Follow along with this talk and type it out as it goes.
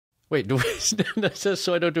Wait,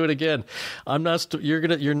 so I don't do it again. I'm not.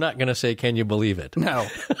 You're not gonna say, "Can you believe it?" No.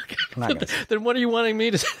 Then what are you wanting me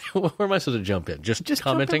to say? Where am I supposed to jump in? Just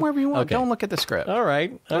commenting? Jump in wherever you want. Okay. Don't look at the script. All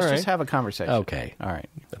right. Let's just have a conversation. Okay. All right.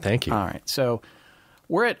 Thank you. All right. So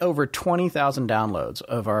we're at over 20,000 downloads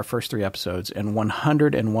of our first 3 episodes in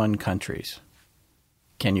 101 countries.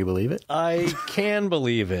 Can you believe it? I can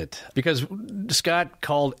believe it because Scott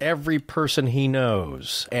called every person he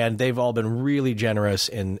knows, and they've all been really generous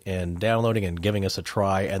in downloading and giving us a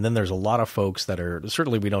try. And then there's a lot of folks that are,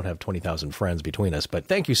 certainly we don't have 20,000 friends between us, but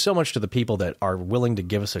thank you so much to the people that are willing to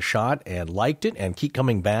give us a shot and liked it and keep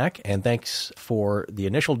coming back. And thanks for the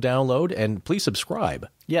initial download, and please subscribe.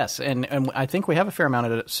 Yes, and I think we have a fair amount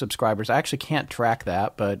of subscribers. I actually can't track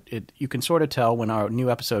that, but you can sort of tell when our new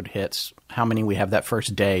episode hits how many we have that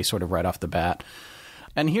first day sort of right off the bat.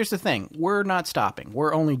 And here's the thing. We're not stopping.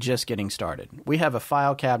 We're only just getting started. We have a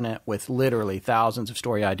file cabinet with literally thousands of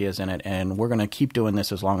story ideas in it, and we're going to keep doing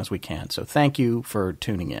this as long as we can. So thank you for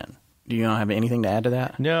tuning in. Do you not have anything to add to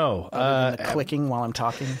that? No. Other than the clicking while I'm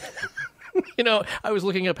talking? I was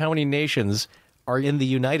looking up how many nations are in the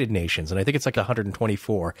United Nations, and I think it's like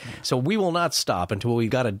 124. So we will not stop until we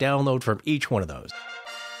got a download from each one of those.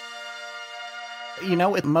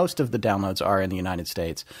 Most of the downloads are in the United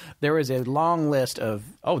States. There is a long list of...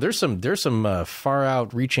 Oh, there's some far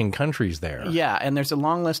out-reaching countries there. Yeah, and there's a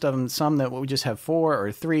long list of them, some that we just have 4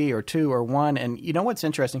 or 3 or 2 or 1. And you know what's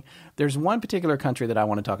interesting? There's one particular country that I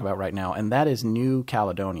want to talk about right now, and that is New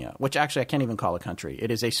Caledonia, which actually I can't even call a country. It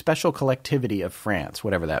is a special collectivity of France,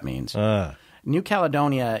 whatever that means. New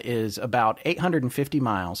Caledonia is about 850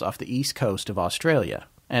 miles off the east coast of Australia.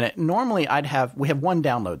 And normally we have one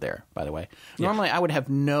download there, by the way. Normally I would have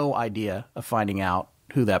no idea of finding out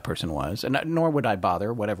who that person was, and nor would I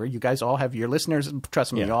bother, whatever. You guys all have your listeners,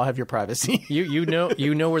 trust me, you all have your privacy. you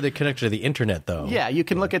know where they connect to the internet, though. Yeah, you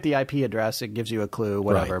can look at the IP address. It gives you a clue,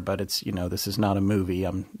 whatever, right. But it's, this is not a movie.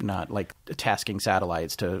 I'm not like tasking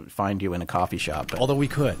satellites to find you in a coffee shop. Although we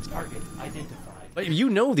could. Target identified. But you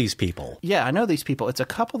know these people. Yeah, I know these people. It's a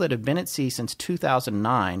couple that have been at sea since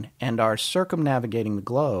 2009 and are circumnavigating the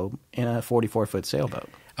globe in a 44-foot sailboat.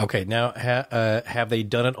 Okay, now have they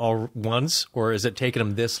done it all once, or is it taking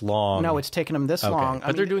them this long? No, it's taken them this long.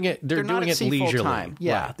 But they're doing it. They're doing it leisurely.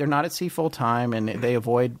 Yeah, right. They're not at sea full time, and they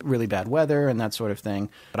avoid really bad weather and that sort of thing.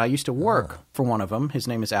 But I used to work for one of them. His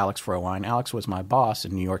name is Alex Frowine. Alex was my boss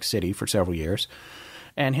in New York City for several years,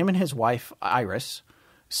 and him and his wife Iris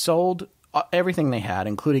sold everything they had,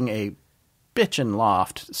 including a bitchin'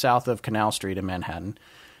 loft south of Canal Street in Manhattan.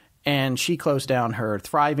 And she closed down her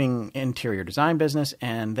thriving interior design business,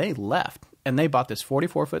 and they left. And they bought this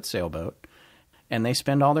 44-foot sailboat, and they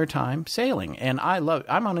spend all their time sailing. And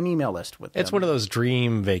I'm on an email list with them. It's one of those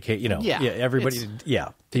dream vacation, everybody,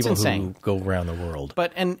 people who go around the world.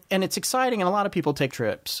 But and it's exciting, and a lot of people take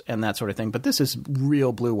trips and that sort of thing. But this is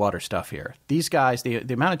real blue water stuff here. These guys, the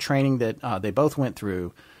amount of training that they both went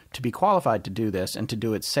through to be qualified to do this and to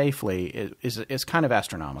do it safely is kind of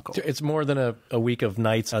astronomical. It's more than a week of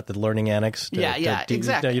nights at the Learning Annex.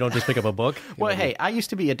 Exactly. You don't just pick up a book. Well, hey, I used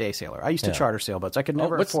to be a day sailor. I used to charter sailboats. I could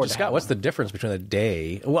never afford to have What's the difference between a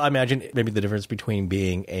day? Well, I imagine maybe the difference between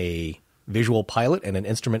being a visual pilot and an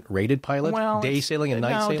instrument-rated pilot? Well, day sailing and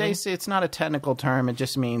night sailing? It's not a technical term. It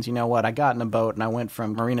just means, I got in a boat and I went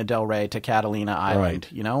from Marina del Rey to Catalina Island,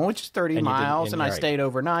 which is 30 miles, and I stayed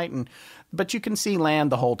overnight. But you can see land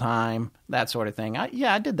the whole time, that sort of thing.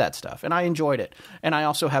 I did that stuff, and I enjoyed it. And I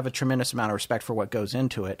also have a tremendous amount of respect for what goes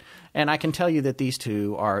into it. And I can tell you that these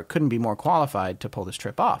two couldn't be more qualified to pull this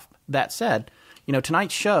trip off. That said,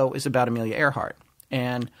 tonight's show is about Amelia Earhart.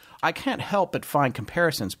 And I can't help but find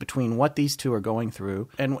comparisons between what these two are going through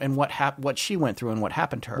and what she went through and what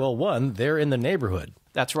happened to her. Well, one, they're in the neighborhood.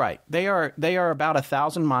 That's right. They are about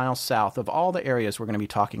 1,000 miles south of all the areas we're going to be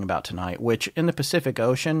talking about tonight, which in the Pacific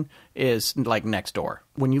Ocean is like next door.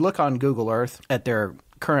 When you look on Google Earth at their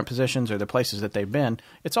current positions or the places that they've been,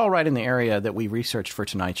 it's all right in the area that we researched for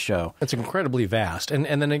tonight's show. It's incredibly vast. And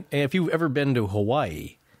then if you've ever been to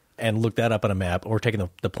Hawaii and look that up on a map or taking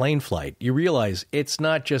the plane flight, you realize it's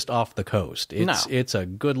not just off the coast. It's a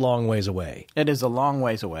good long ways away. It is a long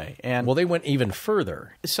ways away. And well, they went even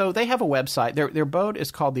further. So they have a website. Their boat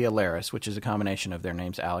is called the Alaris, which is a combination of their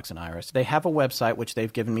names, Alex and Iris. They have a website which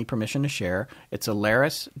they've given me permission to share. It's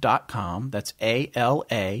alaris.com. That's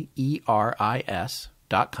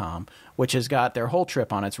ALAERIS.com, which has got their whole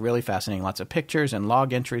trip on it. It's really fascinating. Lots of pictures and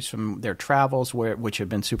log entries from their travels, which have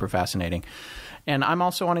been super fascinating. And I'm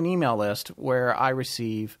also on an email list where I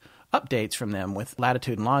receive updates from them with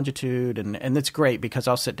latitude and longitude. And it's great because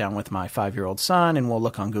I'll sit down with my 5-year-old son and we'll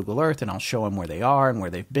look on Google Earth and I'll show him where they are and where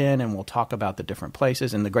they've been, and we'll talk about the different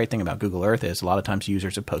places. And the great thing about Google Earth is a lot of times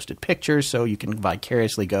users have posted pictures, so you can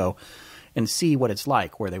vicariously go and see what it's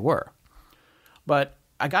like where they were. But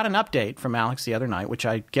I got an update from Alex the other night, which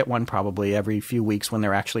I get one probably every few weeks when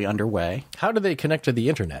they're actually underway. How do they connect to the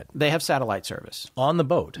internet? They have satellite service. On the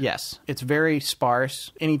boat? Yes. It's very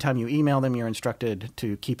sparse. Anytime you email them, you're instructed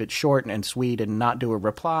to keep it short and sweet and not do a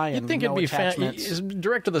reply. You'd think it'd be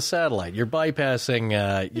direct to the satellite. You're bypassing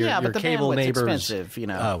your but cable neighbors. Expensive, you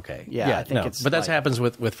know. Oh, okay. Yeah, I think but that happens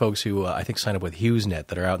with folks who I think sign up with HughesNet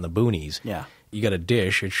that are out in the boonies. Yeah. You got a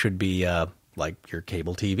dish. It should be like your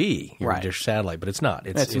cable TV, your dish satellite, but it's not.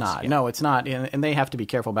 It's not. Yeah. No, it's not. And they have to be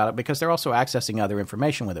careful about it because they're also accessing other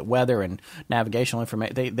information with it, weather and navigational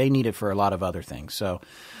information. They need it for a lot of other things. So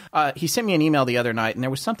he sent me an email the other night, and there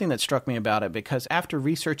was something that struck me about it because after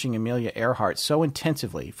researching Amelia Earhart so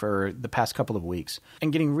intensively for the past couple of weeks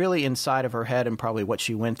and getting really inside of her head and probably what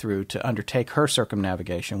she went through to undertake her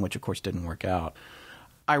circumnavigation, which of course didn't work out,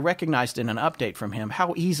 I recognized in an update from him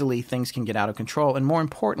how easily things can get out of control, and more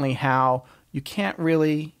importantly, how you can't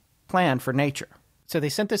really plan for nature. So they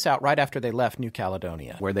sent this out right after they left New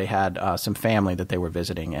Caledonia, where they had some family that they were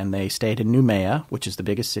visiting, and they stayed in Noumea, which is the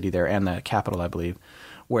biggest city there and the capital, I believe,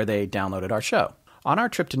 where they downloaded our show. On our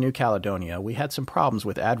trip to New Caledonia, we had some problems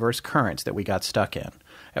with adverse currents that we got stuck in.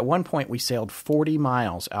 At one point, we sailed 40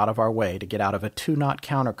 miles out of our way to get out of a 2-knot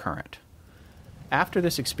countercurrent. After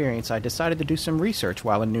this experience, I decided to do some research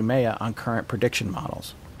while in Noumea on current prediction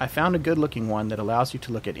models. I found a good-looking one that allows you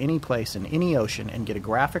to look at any place in any ocean and get a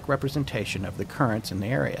graphic representation of the currents in the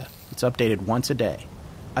area. It's updated once a day.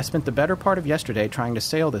 I spent the better part of yesterday trying to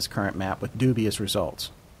sail this current map with dubious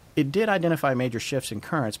results. It did identify major shifts in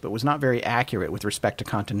currents, but was not very accurate with respect to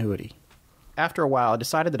continuity. After a while, I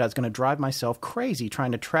decided that I was going to drive myself crazy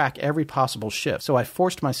trying to track every possible shift, so I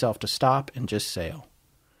forced myself to stop and just sail.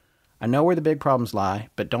 I know where the big problems lie,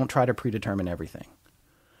 but don't try to predetermine everything.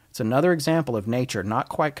 It's another example of nature not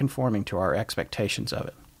quite conforming to our expectations of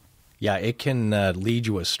it. Yeah, it can lead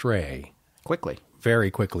you astray. Quickly. Very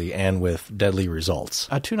quickly and with deadly results.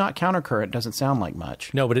 A 2-knot countercurrent doesn't sound like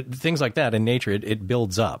much. No, but things like that in nature, it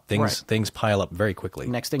builds up. Things pile up very quickly.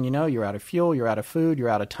 Next thing you know, you're out of fuel, you're out of food, you're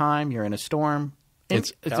out of time, you're in a storm.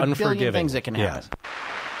 It's a billion things that can happen. Yes.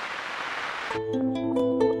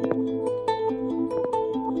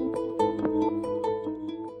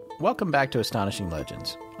 Welcome back to Astonishing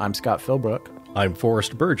Legends. I'm Scott Philbrook. I'm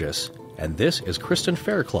Forrest Burgess, and this is Kristen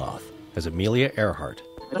Faircloth as Amelia Earhart.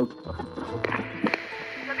 WLJ,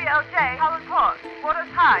 Howland Port, waters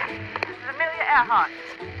high. This is Amelia Earhart.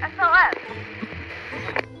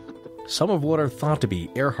 SOS. Some of what are thought to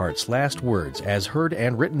be Earhart's last words as heard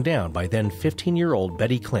and written down by then 15-year-old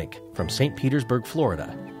Betty Klink from St. Petersburg,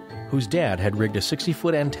 Florida, whose dad had rigged a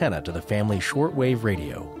 60-foot antenna to the family shortwave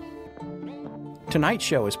radio. Tonight's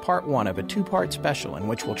show is part 1 of a 2-part special in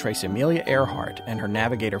which we'll trace Amelia Earhart and her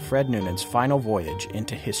navigator Fred Noonan's final voyage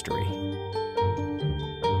into history.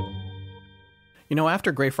 You know,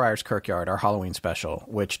 after Greyfriars Kirkyard, our Halloween special,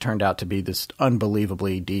 which turned out to be this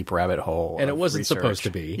unbelievably deep rabbit hole, and it wasn't research, supposed to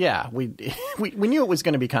be. Yeah, we knew it was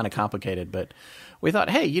going to be kind of complicated, but we thought,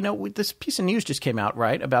 hey, you know, this piece of news just came out,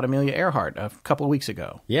 right, about Amelia Earhart a couple of weeks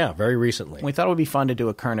ago. Yeah, very recently. We thought it would be fun to do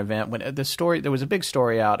a current event. When there was a big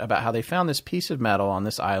story out about how they found this piece of metal on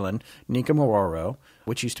this island, Nikamororo,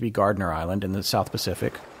 which used to be Gardner Island in the South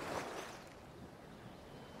Pacific.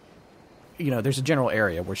 You know, there's a general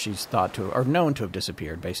area where she's thought to, or known to have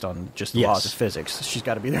disappeared based on just the laws of physics. She's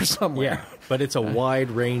got to be there somewhere. Yeah, but it's a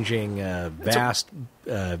wide-ranging, vast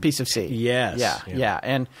piece of sea. Yes. Yeah.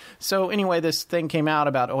 And so anyway, this thing came out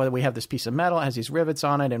about, we have this piece of metal, it has these rivets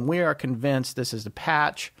on it, and we are convinced this is the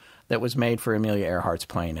patch that was made for Amelia Earhart's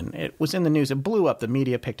plane. And it was in the news. It blew up. The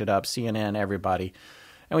media picked it up, CNN, everybody.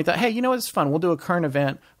 And we thought, hey, you know what's fun? We'll do a current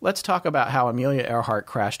event. Let's talk about how Amelia Earhart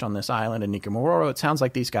crashed on this island in Nikamororo. It sounds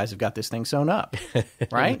like these guys have got this thing sewn up,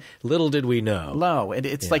 right? Little did we know. No,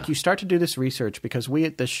 it's like you start to do this research because we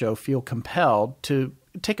at this show feel compelled to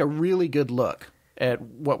take a really good look at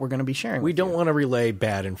what we're going to be sharing. We don't want to relay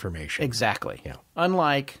bad information. Exactly. Yeah.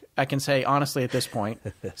 Unlike, I can say honestly at this point,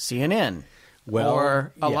 CNN.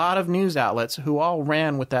 Or a lot of news outlets who all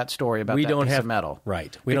ran with that story about that piece of metal.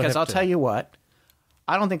 Right. Because I'll tell you what,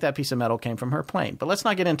 I don't think that piece of metal came from her plane. But let's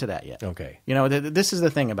not get into that yet. Okay. You know, this is the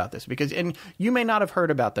thing about this. And you may not have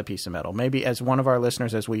heard about the piece of metal. Maybe as one of our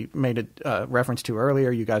listeners, as we made a reference to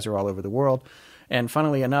earlier, you guys are all over the world. And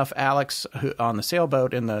funnily enough, Alex, on the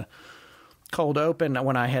sailboat in the cold open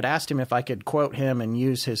when I had asked him if I could quote him and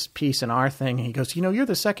use his piece in our thing. He goes, you're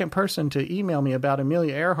the second person to email me about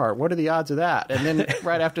Amelia Earhart. What are the odds of that? And then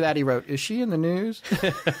right after that, he wrote, is she in the news?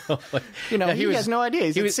 He has no idea.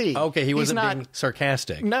 He's at sea. Okay, he wasn't being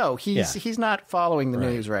sarcastic. No, he's not following the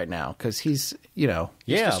news right now because he's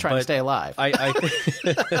just trying to stay alive. Right.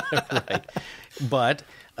 But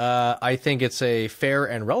I think it's a fair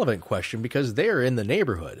and relevant question because they're in the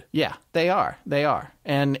neighborhood. Yeah, they are.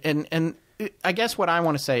 And I guess what I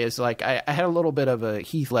want to say is, like, I had a little bit of a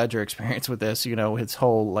Heath Ledger experience with this. His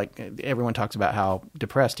whole, like, everyone talks about how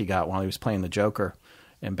depressed he got while he was playing the Joker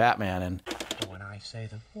in Batman. And when I say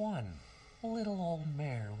that one little old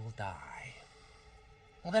mare will die,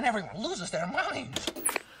 well, then everyone loses their minds.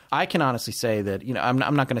 I can honestly say that, I'm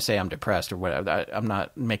not going to say I'm depressed or whatever. I'm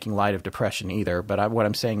not making light of depression either. But what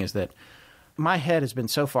I'm saying is that my head has been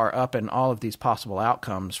so far up in all of these possible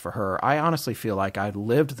outcomes for her. I honestly feel like I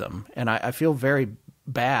lived them. And I feel very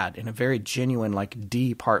bad in a very genuine, like,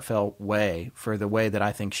 deep, heartfelt way for the way that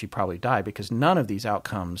I think she probably died, because none of these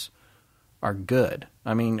outcomes are good.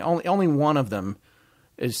 I mean, only one of them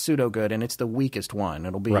is pseudo good, and it's the weakest one.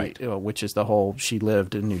 It'll be which is the whole she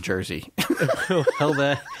lived in New Jersey.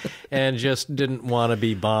 And just didn't want to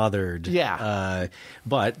be bothered. Yeah.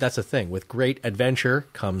 But that's the thing. With great adventure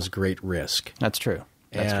comes great risk. That's true.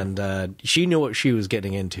 She knew what she was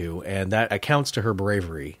getting into, and that accounts to her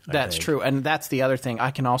bravery. That's true. And that's the other thing.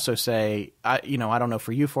 I can also say, I don't know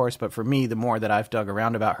for you, Forrest, but for me, the more that I've dug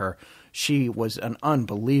around about her, she was an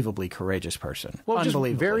unbelievably courageous person. Well, just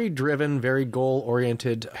very driven, very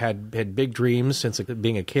goal-oriented, had big dreams since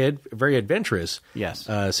being a kid, very adventurous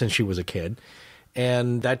since she was a kid.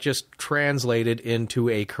 And that just translated into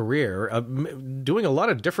a career of doing a lot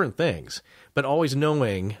of different things, but always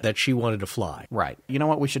knowing that she wanted to fly. Right. You know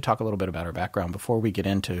what? We should talk a little bit about her background before we get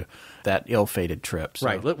into that ill-fated trip. So,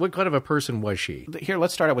 right. What kind of a person was she? Here,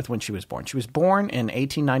 let's start out with when she was born. She was born in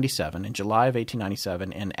 1897, in July of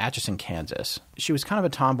 1897, in Atchison, Kansas. She was kind of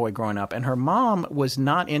a tomboy growing up, and her mom was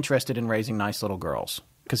not interested in raising nice little girls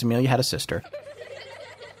because Amelia had a sister.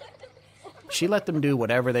 She let them do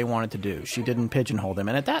whatever they wanted to do. She didn't pigeonhole them.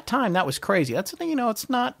 And at that time, that was crazy. That's the thing, it's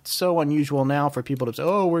not so unusual now for people to say,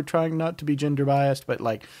 oh, we're trying not to be gender biased. But,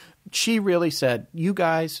 like, she really said, you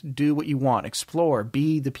guys do what you want. Explore.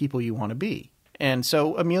 Be the people you want to be. And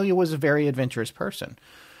so Amelia was a very adventurous person.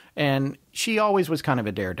 And she always was kind of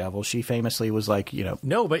a daredevil. She famously was like,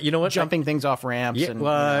 no, but you know what? Jumping things off ramps. Yeah, and,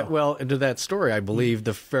 well, into that story, I believe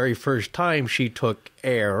the very first time she took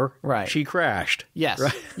air, she crashed. Yes,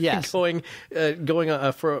 right? yes. going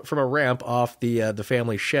from a ramp off the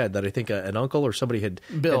family shed that I think an uncle or somebody had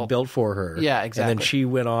built for her. Yeah, exactly. And then she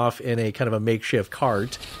went off in a kind of a makeshift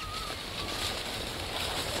cart.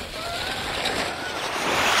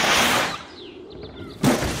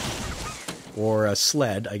 Or a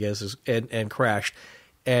sled, I guess, and crashed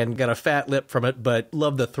and got a fat lip from it, but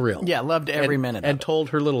loved the thrill. Yeah, loved every minute and told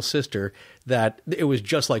her little sister that it was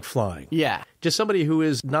just like flying. Yeah. Just somebody who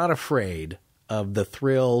is not afraid of the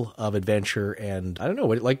thrill of adventure and, I don't know,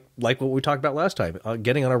 like what we talked about last time,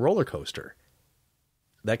 getting on a roller coaster.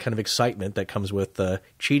 That kind of excitement that comes with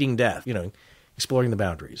cheating death, exploring the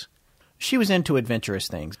boundaries. She was into adventurous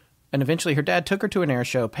things. And eventually her dad took her to an air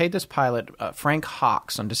show, paid this pilot, Frank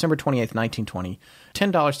Hawks, on December 28th, 1920,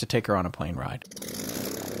 $10 to take her on a plane ride.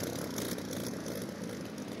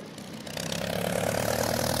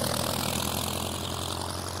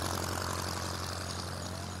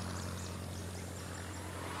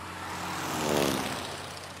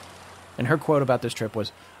 And her quote about this trip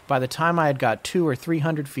was, "By the time I had got 200 or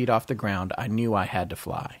 300 feet off the ground, I knew I had to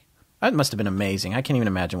fly." That must have been amazing. I can't even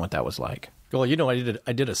imagine what that was like. Well,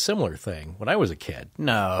 I did a similar thing when I was a kid.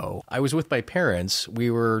 No. I was with my parents.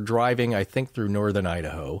 We were driving, I think, through northern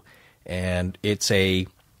Idaho, and it's a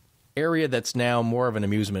area that's now more of an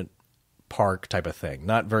amusement park type of thing.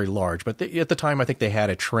 Not very large, but at the time, I think they had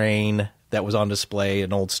a train that was on display,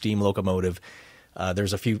 an old steam locomotive.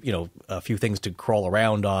 There's a few things to crawl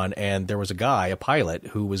around on, and there was a guy, a pilot,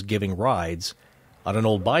 who was giving rides on an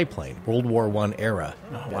old biplane, World War I era.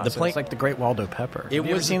 Oh, wow. It's like the Great Waldo Pepper. Have you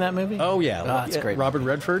ever seen that movie? Oh, yeah. It's great. Robert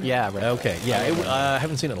Redford? Yeah, Redford. Okay, yeah. I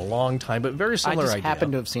haven't seen it in a long time, but very similar idea. I just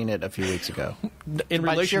happened to have seen it a few weeks ago. In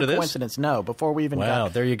relation to this? Coincidence, no. Before we even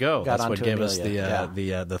there you go. That's what gave us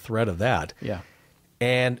Amelia. the thread of that. Yeah.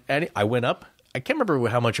 And I went up. I can't remember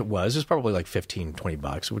how much it was. It was probably like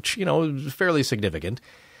 $15-20, which, was fairly significant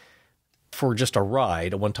for just a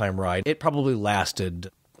ride, a one-time ride. It probably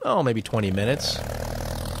lasted, maybe 20 minutes.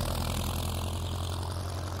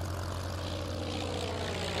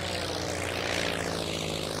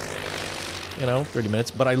 30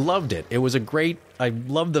 minutes. But I loved it. It was I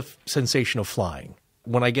loved the sensation of flying.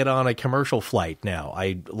 When I get on a commercial flight now,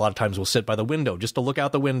 I a lot of times will sit by the window just to look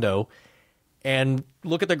out the window and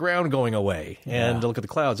look at the ground going away and look at the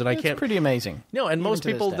clouds. And It's pretty amazing. No, and most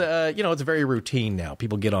people, it's very routine now.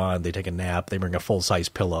 People get on, they take a nap, they bring a full-size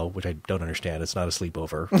pillow, which I don't understand. It's not a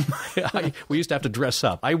sleepover. We used to have to dress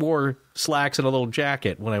up. I wore slacks and a little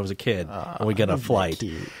jacket when I was a kid when we get on a flight.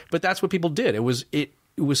 But that's what people did. It was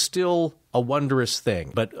still a wondrous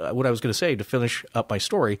thing. But what I was going to say to finish up my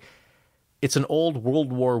story, it's an old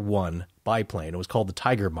World War I biplane. It was called the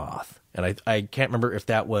Tiger Moth. And I can't remember if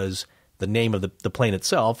that was the name of the plane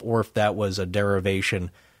itself, or if that was a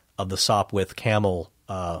derivation of the Sopwith Camel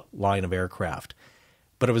line of aircraft.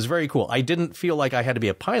 But it was very cool. I didn't feel like I had to be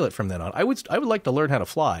a pilot from then on. I would like to learn how to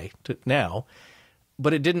fly now,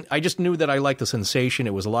 but it didn't. I just knew that I liked the sensation.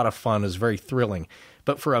 It was a lot of fun. It was very thrilling.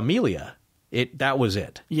 But for Amelia, that was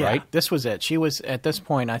it. Yeah, right? This was it. She was at this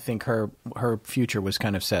point. I think her future was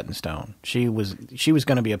kind of set in stone. She was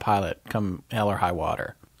going to be a pilot, come hell or high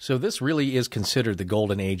water. So this really is considered the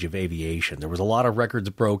golden age of aviation. There was a lot of records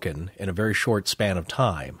broken in a very short span of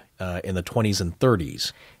time in the 20s and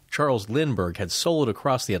 30s. Charles Lindbergh had soloed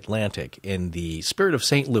across the Atlantic in the Spirit of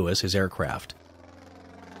St. Louis, his aircraft.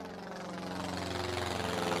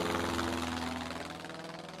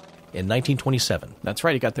 In 1927. That's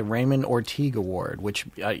right. He got the Raymond Ortigue Award, which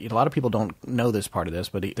a lot of people don't know this part of this,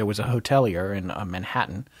 but there was a hotelier in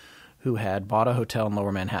Manhattan who had bought a hotel in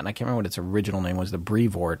Lower Manhattan. I can't remember what its original name was, the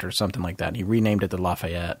Brevoort or something like that. And he renamed it the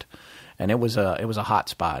Lafayette. And it was a hot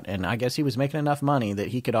spot. And I guess he was making enough money that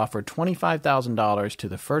he could offer $25,000 to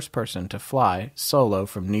the first person to fly solo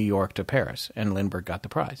from New York to Paris. And Lindbergh got the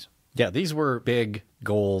prize. Yeah, these were big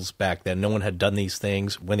goals back then. No one had done these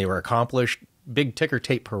things. When they were accomplished, big ticker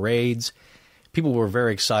tape parades. People were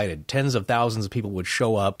very excited. Tens of thousands of people would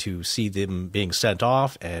show up to see them being sent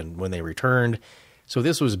off. And when they returned, so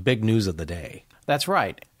this was big news of the day. That's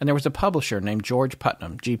right. And there was a publisher named George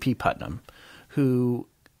Putnam, G.P. Putnam, who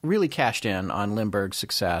really cashed in on Lindbergh's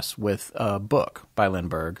success with a book by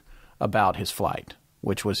Lindbergh about his flight,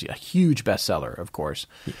 which was a huge bestseller, of course.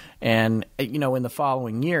 And, in the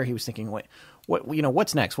following year, he was thinking,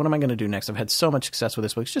 what's next? What am I going to do next? I've had so much success with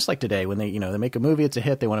this book. It's just like today when they make a movie, it's a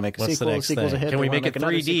hit. They want to make a sequel. The sequel's a hit. Can we make it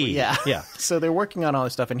 3D? Yeah. So they're working on all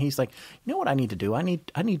this stuff, and he's like, you know what I need to do? I need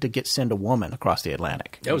to send a woman across the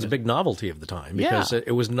Atlantic. That was a big novelty of the time because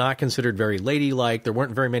it was not considered very ladylike. There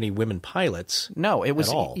weren't very many women pilots. No, it was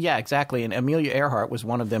at all. Yeah, exactly. And Amelia Earhart was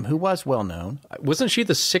one of them who was well known. Wasn't she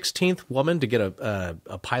the 16th woman to get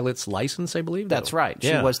a pilot's license? I believe that's right.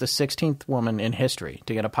 Yeah. She was the 16th woman in history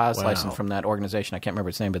to get a pilot's license from that organization. I can't remember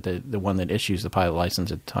its name, but the one that issues the pilot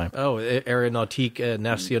license at the time. Oh, Aeronautique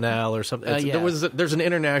Nationale or something. There's an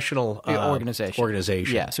international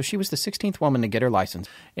organization. Yeah, so she was the 16th woman to get her license,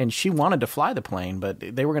 and she wanted to fly the plane, but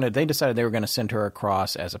they decided they were going to send her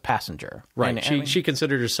across as a passenger. Right. And, she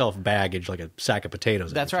considered herself baggage, like a sack of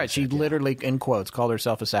potatoes. That's right. She literally, in quotes, called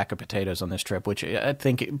herself a sack of potatoes on this trip, which I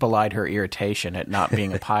think belied her irritation at not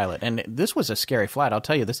being a pilot. And this was a scary flight. I'll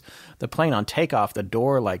tell you this: the plane on takeoff, the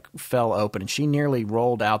door fell open, and she nearly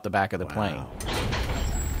rolled out the back of the plane.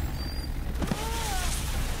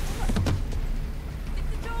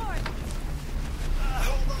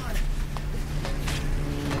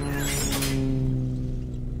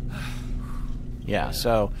 Yeah,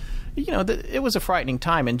 so, it was a frightening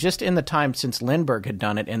time. And just in the time since Lindbergh had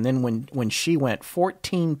done it, and then when she went,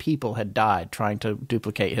 14 people had died trying to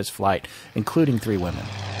duplicate his flight, including 3 women.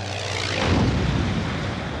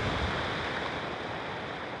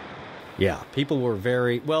 Yeah, people were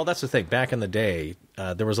well, that's the thing. Back in the day,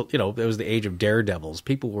 there was the age of daredevils.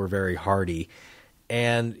 People were very hardy.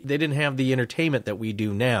 And they didn't have the entertainment that we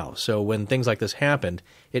do now. So when things like this happened,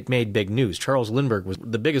 it made big news. Charles Lindbergh was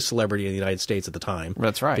the biggest celebrity in the United States at the time.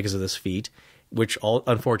 That's right. Because of this feat, which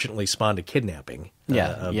unfortunately spawned a kidnapping.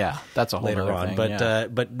 That's a whole later on. Thing,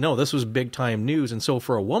 but no, this was big time news. And so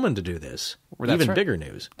for a woman to do this, even bigger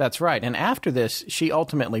news. That's right. And after this, she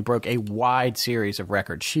ultimately broke a wide series of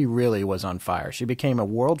records. She really was on fire. She became a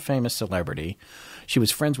world famous celebrity. She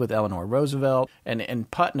was friends with Eleanor Roosevelt, and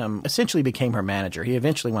Putnam essentially became her manager. He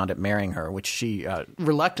eventually wound up marrying her, which she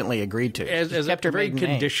reluctantly agreed to. As kept her very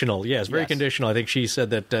conditional. Yes, very conditional. I think she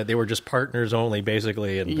said that they were just partners only,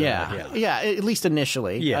 basically. And, at least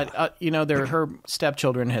initially. Yeah. Her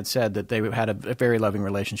stepchildren had said that they had a very loving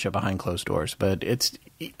relationship behind closed doors, but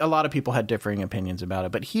a lot of people had differing opinions about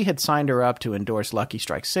it. But he had signed her up to endorse Lucky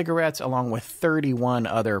Strike cigarettes along with 31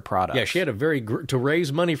 other products. Yeah, she had to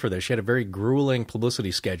raise money for this. She had a very grueling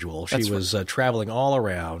publicity schedule. She was traveling all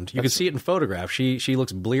around. You can see it in photographs. She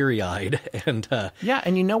looks bleary-eyed. And yeah,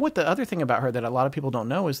 and you know what? The other thing about her that a lot of people don't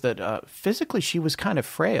know is that physically she was kind of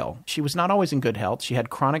frail. She was not always in good health. She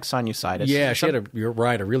had chronic sinusitis. Yeah, she had you're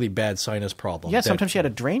right, a really bad sinus problem. Yeah, sometimes she had a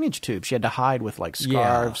drainage tube. She had to hide with like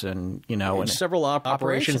scarves and and several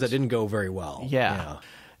operations that didn't go very well. Yeah.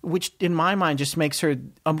 Which, in my mind, just makes her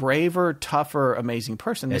a braver, tougher, amazing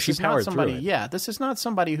person. This is not somebody. Yeah, this is not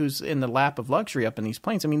somebody who's in the lap of luxury up in these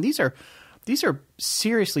planes. I mean, these are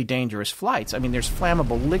seriously dangerous flights. I mean, there's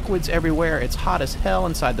flammable liquids everywhere. It's hot as hell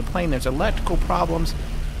inside the plane. There's electrical problems.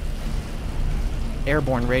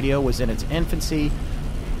 Airborne radio was in its infancy.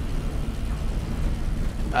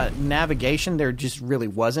 Navigation, there just really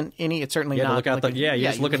wasn't any. It's certainly not. You're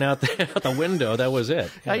just looking out the window. That was it.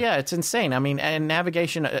 Yeah, it's insane. I mean, and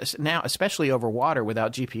navigation now, especially over water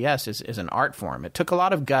without GPS, is an art form. It took a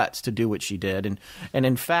lot of guts to do what she did, and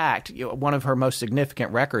in fact, one of her most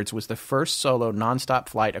significant records was the first solo nonstop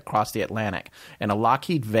flight across the Atlantic in a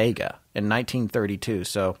Lockheed Vega in 1932.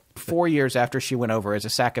 So 4 years after she went over as a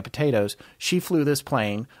sack of potatoes, she flew this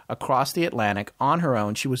plane across the Atlantic on her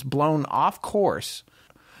own. She was blown off course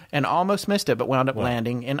and almost missed it, but wound up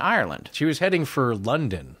landing in Ireland. She was heading for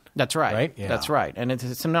London. That's right. Right? Yeah. That's right. And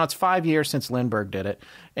now it's 5 years since Lindbergh did it.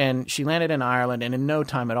 And she landed in Ireland, and in no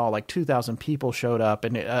time at all, like 2,000 people showed up.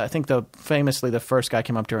 And I think famously the first guy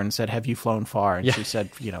came up to her and said, "Have you flown far?" And she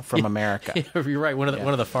said, "From America." You're right. One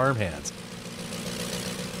of the farmhands.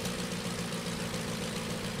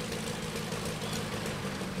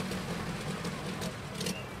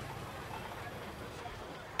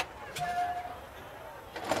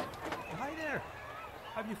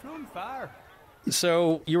 Have you flown far?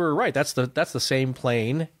 So you were right. That's the same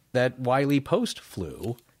plane that Wiley Post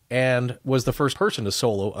flew and was the first person to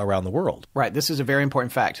solo around the world. Right. This is a very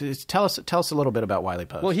important fact. Tell us a little bit about Wiley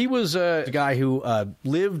Post. Well, he was a guy who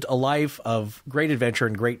lived a life of great adventure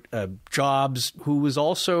and great jobs, who was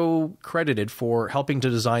also credited for helping to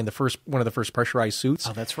design one of the first pressurized suits.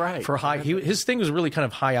 Oh, that's right. For his thing was really kind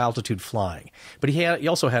of high altitude flying, but he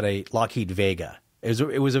also had a Lockheed Vega.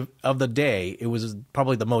 It was of the day. It was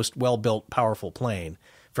probably the most well-built, powerful plane,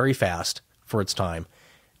 very fast for its time.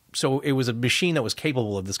 So it was a machine that was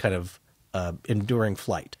capable of this kind of enduring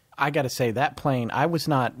flight. I got to say, that plane, I was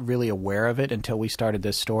not really aware of it until we started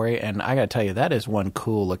this story, and I got to tell you, that is one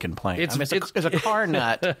cool-looking plane. It's a car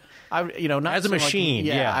nut. Not as a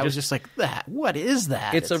machine. I was just like, what is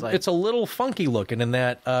that? It's a little funky looking in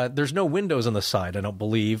that there's no windows on the side. I don't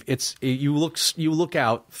believe you look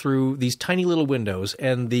out through these tiny little windows,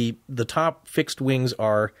 and the top fixed wings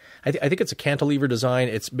are. I think it's a cantilever design.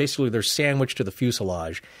 It's basically they're sandwiched to the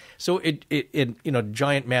fuselage. So it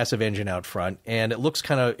giant massive engine out front, and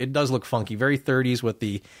it does look funky, very 30s with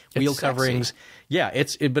the wheel coverings. Yeah,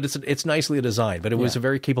 it's nicely designed, but it was a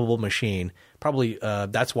very capable machine. Probably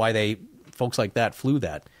that's why folks like that flew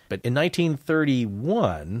that. But in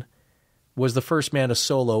 1931 was the first man to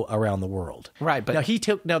solo around the world. Right, but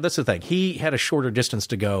now that's the thing. He had a shorter distance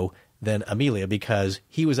to go than Amelia because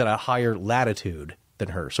he was at a higher latitude than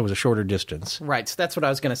her, so it was a shorter distance. Right, so that's what I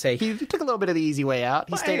was going to say. He took a little bit of the easy way out.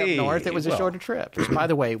 He stayed up north. It was a shorter trip. By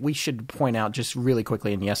the way, we should point out just really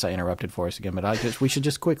quickly, and yes, I interrupted for us again, but we should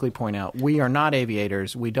just quickly point out, we are not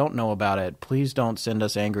aviators. We don't know about it. Please don't send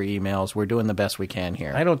us angry emails. We're doing the best we can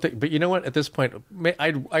here. I don't think, but you know what? At this point,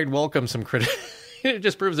 I'd welcome some criticism. It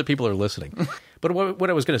just proves that people are listening. But what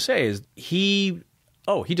I was going to say is he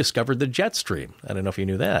discovered the jet stream. I don't know if you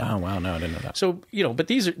knew that. Oh, wow. No, I didn't know that. So, but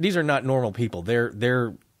these are not normal people.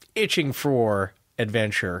 They're itching for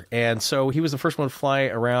adventure. And so he was the first one to fly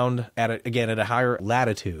around at a higher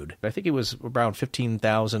latitude. I think it was around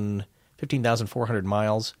 15,400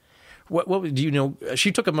 miles. What do you know?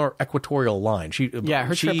 She took a more equatorial line.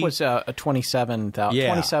 Her trip was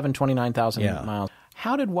 29,000 miles.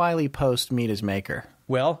 How did Wiley Post meet his maker?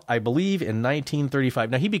 Well, I believe in 1935.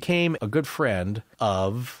 Now, he became a good friend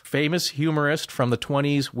of famous humorist from the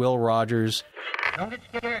 20s, Will Rogers. Don't get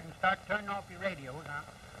scared and start turning off your radios.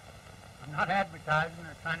 I'm not advertising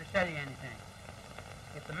or trying to sell you anything.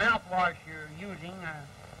 If the mouthwash you're using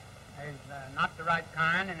is not the right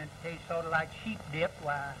kind and it tastes sort of like sheep dip,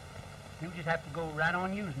 why, you just have to go right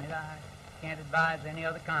on using it. I can't advise any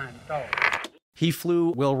other kind at all. He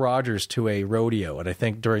flew Will Rogers to a rodeo, and I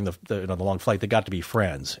think during the long flight, they got to be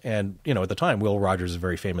friends. And, at the time, Will Rogers is a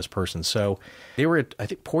very famous person. So they were at, I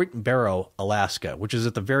think, Point Barrow, Alaska, which is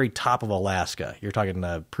at the very top of Alaska. You're talking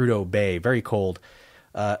Prudhoe Bay, very cold.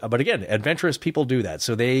 But again, adventurous people do that.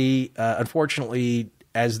 So they, unfortunately,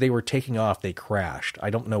 as they were taking off, they crashed.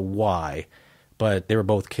 I don't know why, but they were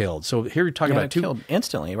both killed. So here you're talking about killed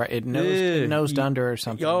instantly, right? It nosed under or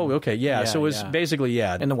something. Oh, okay, yeah. So it was basically,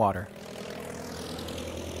 in the water.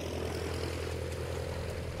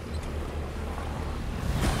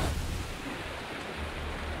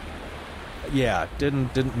 Yeah,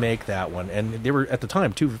 didn't make that one, and they were at the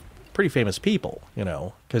time two pretty famous people,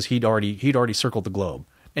 because he'd already circled the globe.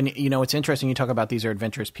 And it's interesting you talk about these are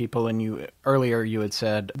adventurous people, and earlier you had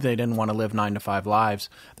said they didn't want to live 9 to 5 lives.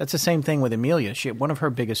 That's the same thing with Amelia. One of her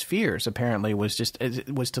biggest fears apparently was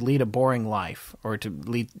to lead a boring life, or to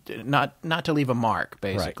lead not to leave a mark,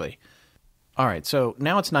 basically. Right. All right, so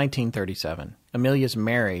now it's 1937. Amelia's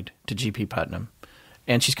married to G.P. Putnam,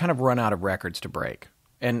 and she's kind of run out of records to break,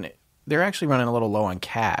 and they're actually running a little low on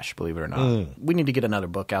cash, believe it or not. We need to get another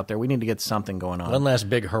book out there. We need to get something going on. One last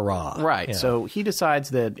big hurrah. Right. Yeah. So he decides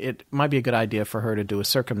that it might be a good idea for her to do a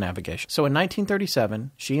circumnavigation. So in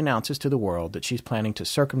 1937, she announces to the world that she's planning to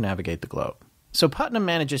circumnavigate the globe. So Putnam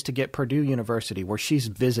manages to get Purdue University, where she's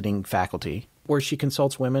visiting faculty, where she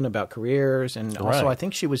consults women about careers, and also I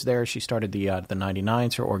think she was there. She started the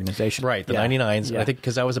 99s, her organization. Right, the 99s. I think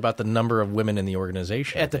because that was about the number of women in the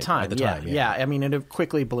organization at the time. Yeah. I mean, it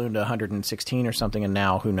quickly ballooned to 116 or something, and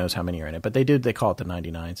now who knows how many are in it. But they call it the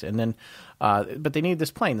 99s, and then. But they needed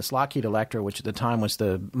this plane, this Lockheed Electra, which at the time was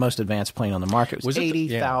the most advanced plane on the market. It was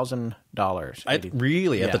 $80,000.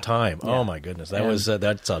 Really, at the time? Yeah. Oh my goodness,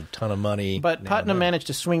 that's a ton of money. But Putnam managed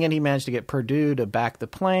to swing it. He managed to get Purdue to back the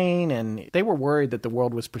plane, and they were worried that the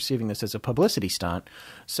world was perceiving this as a publicity stunt.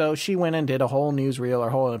 So she went and did a whole newsreel or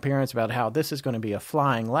whole appearance about how this is going to be a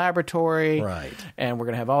flying laboratory, right? And we're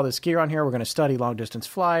going to have all this gear on here. We're going to study long distance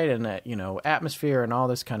flight and atmosphere and all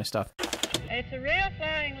this kind of stuff. It's a real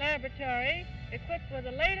flying laboratory equipped with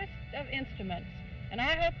the latest of instruments, and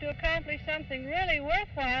I hope to accomplish something really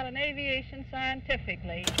worthwhile in aviation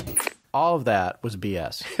scientifically. All of that was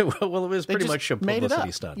BS. Well, it was pretty much a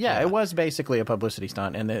publicity stunt. Yeah, it was basically a publicity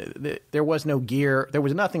stunt, and there was no gear. There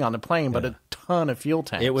was nothing on the plane but a ton of fuel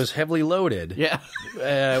tanks. It was heavily loaded. Yeah,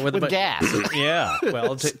 with gas. Yeah,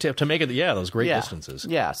 well, to make it, those great distances.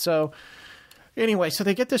 Yeah, so... Anyway, so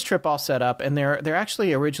they get this trip all set up, and they're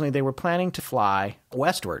actually originally they were planning to fly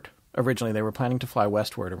westward. Originally, they were planning to fly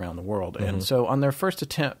westward around the world, and so on their first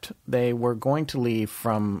attempt, they were going to leave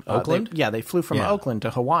from Oakland. They flew from Oakland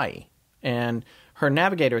to Hawaii, and her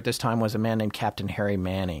navigator at this time was a man named Captain Harry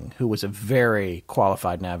Manning, who was a very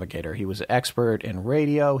qualified navigator. He was an expert in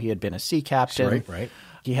radio. He had been a sea captain. Right.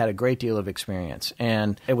 He had a great deal of experience.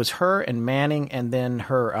 And it was her and Manning and then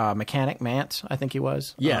her mechanic, Mance, I think he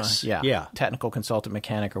was. Yes. Yeah. Technical consultant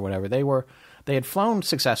mechanic or whatever. They had flown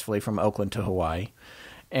successfully from Oakland to Hawaii,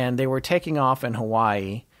 and they were taking off in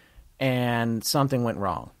Hawaii, and something went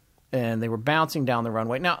wrong. And they were bouncing down the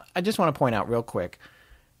runway. Now, I just want to point out real quick,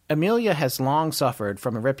 Amelia has long suffered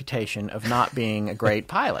from a reputation of not being a great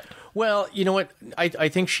pilot. Well, you know what? I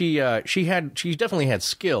think she definitely had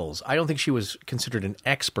skills. I don't think she was considered an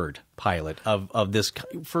expert pilot of this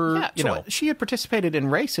she had participated in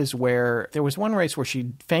races where there was one race where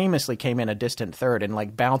she famously came in a distant third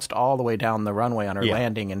and bounced all the way down the runway on her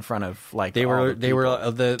landing in front of the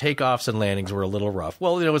takeoffs and landings were a little rough.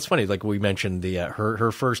 Well, it's funny, like we mentioned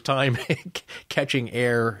her first time catching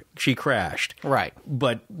air, she crashed. Right.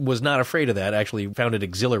 But was not afraid of that, actually found it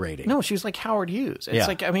exhilarating. No, she was like Howard Hughes. It's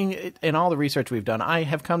in all the research we've done, I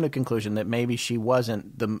have come to the conclusion that maybe she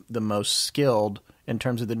wasn't the most skilled in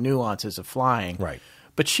terms of the nuances of flying. Right.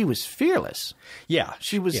 But she was fearless. Yeah.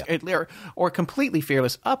 She was or completely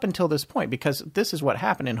fearless up until this point, because this is what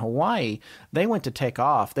happened in Hawaii. They went to take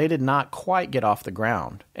off. They did not quite get off the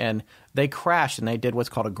ground, and they crashed, and they did what's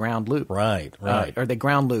called a ground loop. Right. Or they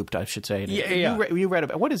ground looped, I should say. Yeah. You read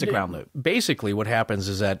about what is a ground loop? Basically, what happens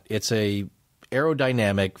is that it's a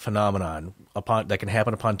aerodynamic phenomenon that can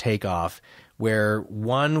happen upon takeoff, where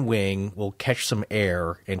one wing will catch some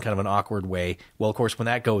air in kind of an awkward way. Well, of course, when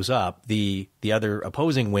that goes up, the other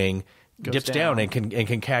opposing wing dips down and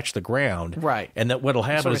can catch the ground. Right. And that what'll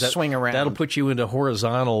happen Sort of is that swing around. that'll put you into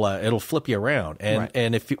horizontal. It'll flip you around.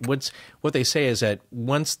 And if what they say is that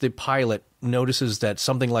once the pilot notices that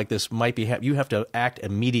something like this might be happening, you have to act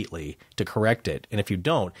immediately to correct it. And if you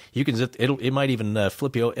don't, you can it might even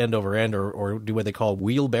flip you end over end or do what they call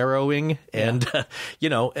wheelbarrowing. And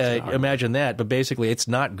imagine that. But basically, it's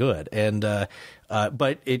not good. And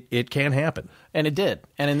but it can happen. And it did.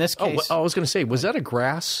 And in this case, I was going to say, was that a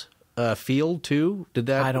grass field too? Did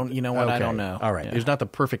that? I don't. You know what? Okay. I don't know. All right, it was not the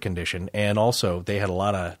perfect condition, and also they had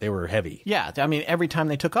they were heavy. Yeah, I mean, every time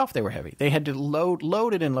they took off, they were heavy. They had to load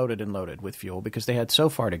with fuel because they had so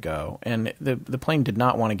far to go, and the plane did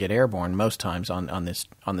not want to get airborne most times on this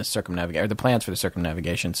circumnavigation, or the plans for the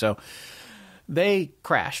circumnavigation. So they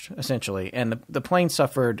crashed essentially, and the plane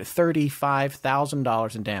suffered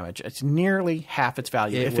 $35,000 in damage. It's nearly half its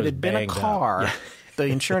value. If it had been a car. The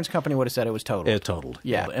insurance company would have said it was totaled. It totaled.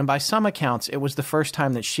 Yeah. And by some accounts, it was the first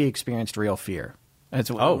time that she experienced real fear.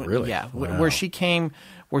 Really? Yeah. Wow.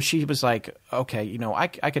 Where she was like, okay,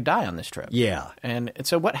 I could die on this trip. Yeah. And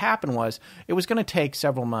so what happened was it was going to take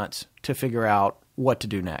several months to figure out what to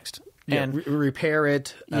do next. Yeah, And repair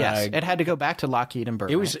it. yes, it had to go back to Lockheed and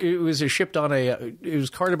Burbank. It was shipped on it was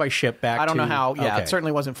carted by ship back. I don't know how. Yeah, okay. It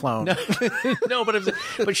certainly wasn't flown. No,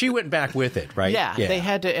 but she went back with it, right? Yeah, they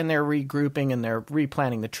had to, and they're regrouping and they're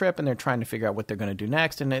replanning the trip and they're trying to figure out what they're going to do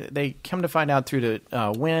next. And they come to find out through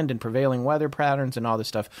the wind and prevailing weather patterns and all this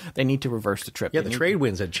stuff, they need to reverse the trip. Yeah, the trade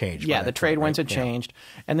winds had changed. Yeah, the trade winds had changed.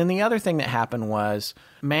 And then the other thing that happened was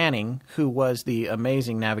Manning, who was the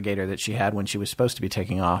amazing navigator that she had when she was supposed to be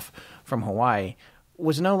taking off from Hawaii,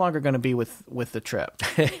 was no longer going to be with the trip.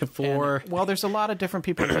 Well, there's a lot of different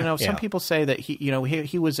people. Some people say that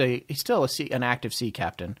he was he's still an active sea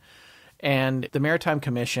captain, and the Maritime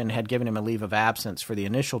Commission had given him a leave of absence for the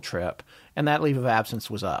initial trip, and that leave of absence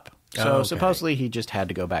was up. So supposedly he just had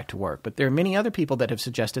to go back to work. But there are many other people that have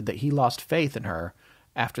suggested that he lost faith in her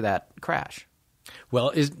after that crash.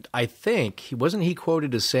 Well, I think wasn't he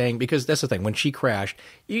quoted as saying, because that's the thing, when she crashed,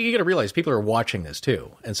 you got to realize people are watching this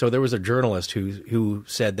too, and so there was a journalist who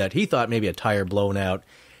said that he thought maybe a tire blown out.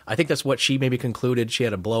 I think that's what she maybe concluded. She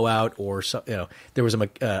had a blowout, or there was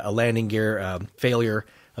a landing gear failure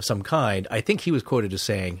of some kind. I think he was quoted as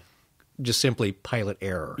saying just simply pilot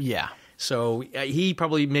error. Yeah. So he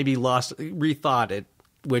probably maybe rethought it,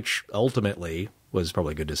 which ultimately was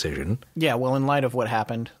probably a good decision. Yeah. Well, in light of what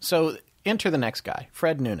happened, so. Enter the next guy,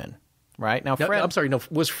 Fred Noonan, right? Now, Fred... I'm sorry, no.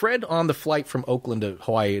 Was Fred on the flight from Oakland to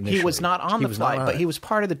Hawaii initially? He was not on the flight, but he was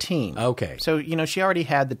part of the team. Okay. So, she already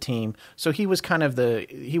had the team. So he was kind of the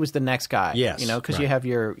next guy. Yes. Because you have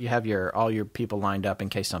all your people lined up in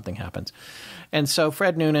case something happens. And so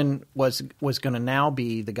Fred Noonan was going to now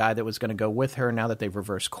be the guy that was going to go with her now that they've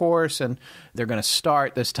reversed course, and they're going to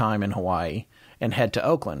start this time in Hawaii and head to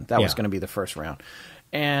Oakland. That was going to be the first round.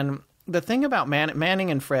 And the thing about Manning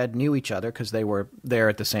and Fred knew each other because they were there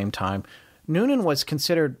at the same time. Noonan was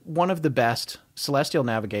considered one of the best celestial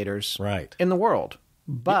navigators in the world.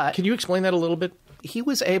 But can you explain that a little bit? He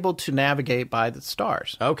was able to navigate by the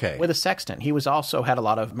stars. Okay. With a sextant. He was also had a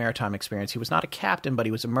lot of maritime experience. He was not a captain, but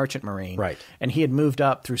he was a merchant marine. Right. And he had moved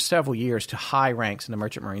up through several years to high ranks in the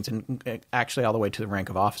merchant marines, and actually all the way to the rank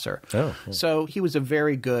of officer. Oh. So he was a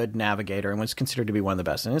very good navigator and was considered to be one of the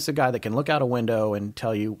best. And it's a guy that can look out a window and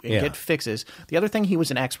tell you and get fixes. The other thing he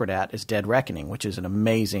was an expert at is dead reckoning, which is an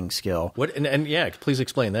amazing skill. What? And please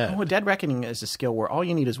explain that. Well, dead reckoning is a skill where all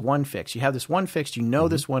you need is one fix. You have this one fix, you know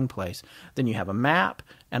this one place. Then you have a map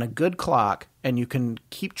and a good clock, and you can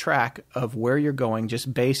keep track of where you're going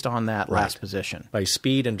just based on that last position. By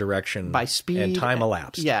speed and direction. By speed. And time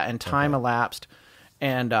elapsed. Yeah, and time elapsed.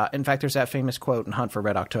 And in fact, there's that famous quote in Hunt for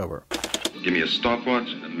Red October. Give me a stopwatch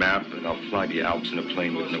and a map, and I'll fly the Alps in a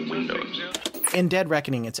plane with no windows. In Dead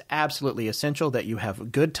Reckoning, it's absolutely essential that you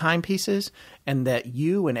have good timepieces and that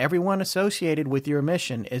you and everyone associated with your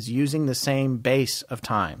mission is using the same base of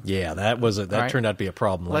time. Yeah, that turned out to be a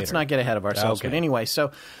problem later. Let's not get ahead of ourselves. Okay. But anyway,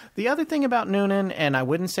 so the other thing about Noonan, and I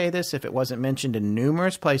wouldn't say this if it wasn't mentioned in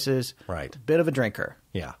numerous places, bit of a drinker.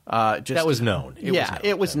 Yeah, that was known.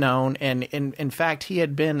 It was known. And in fact, he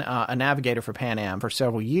had been a navigator for Pan Am for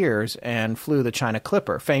several years and flew the China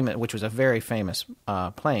Clipper, which was a very famous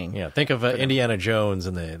plane. Yeah, think of Indiana Jones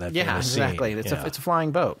and that famous scene. Exactly. It's a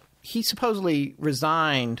flying boat. He supposedly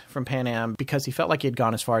resigned from Pan Am because he felt like he had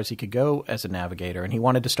gone as far as he could go as a navigator, and he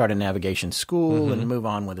wanted to start a navigation school and move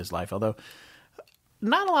on with his life. Although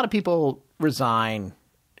not a lot of people resign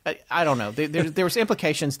I don't know. There was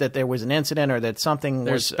implications that there was an incident or that something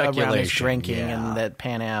was around his drinking and that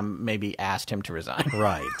Pan Am maybe asked him to resign.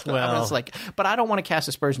 Right. Well, it's like, but I don't want to cast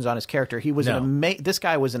aspersions on his character. He was this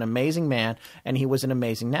guy was an amazing man, and he was an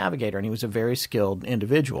amazing navigator, and he was a very skilled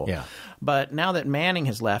individual. Yeah. But now that Manning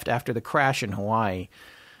has left after the crash in Hawaii,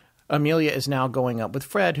 Amelia is now going up with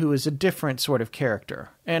Fred, who is a different sort of character,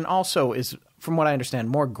 and also is, from what I understand,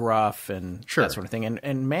 more gruff and that sort of thing.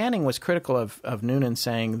 And Manning was critical of Noonan,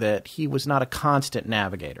 saying that he was not a constant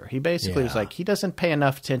navigator. He basically was like, he doesn't pay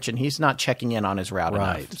enough attention. He's not checking in on his route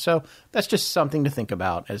enough. So that's just something to think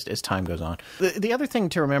about as time goes on. The other thing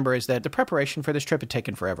to remember is that the preparation for this trip had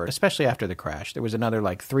taken forever, especially after the crash. There was another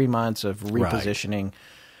 3 months of repositioning,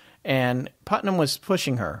 and Putnam was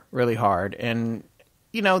pushing her really hard. And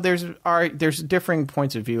there's differing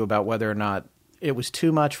points of view about whether or not it was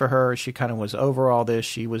too much for her. She kind of was over all this.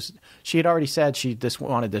 She had already said she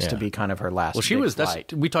wanted this to be kind of her last. Well,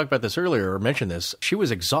 flight. We talked about this earlier or mentioned this. She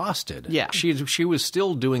was exhausted. Yeah, she was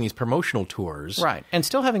still doing these promotional tours, right, and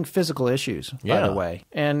still having physical issues. By the way,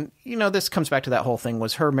 and this comes back to that whole thing.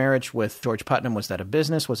 Was her marriage with George Putnam, was that a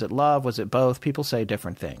business? Was it love? Was it both? People say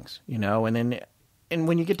different things, and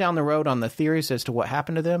when you get down the road on the theories as to what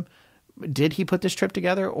happened to them. Did he put this trip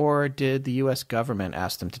together, or did the U.S. government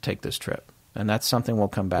ask them to take this trip? And that's something we'll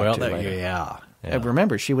come back to later. Yeah.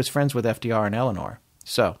 Remember, she was friends with FDR and Eleanor.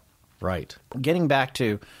 So, getting back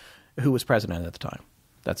to who was president at the time.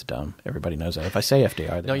 That's dumb. Everybody knows that. If I say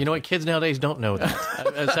FDR... No, you know what? Kids nowadays don't know that.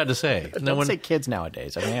 It's sad to say. Don't say kids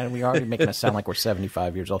nowadays. I mean, we're already making us sound like we're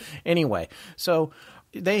 75 years old. Anyway, so...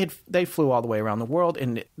 They flew all the way around the world,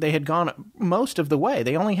 and they had gone most of the way.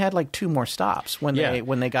 They only had 2 more stops when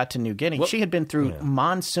they got to New Guinea. Well, she had been through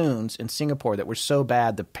monsoons in Singapore that were so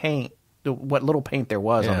bad what little paint there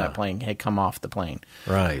was on that plane had come off the plane.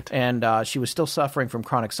 Right. And she was still suffering from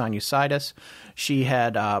chronic sinusitis. She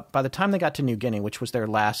had, by the time they got to New Guinea, which was their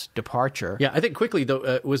last departure. Yeah, I think quickly, though,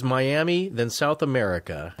 it was Miami, then South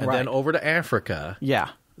America, and then over to Africa. Yeah.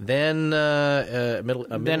 Then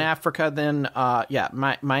then Africa, then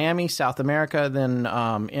Miami, South America, then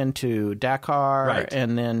into Dakar,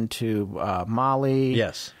 and then to Mali.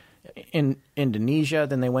 Yes. In Indonesia,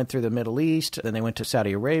 then they went through the Middle East, then they went to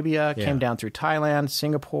Saudi Arabia, came down through Thailand,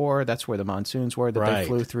 Singapore, that's where the monsoons were that they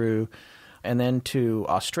flew through, and then to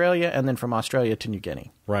Australia, and then from Australia to New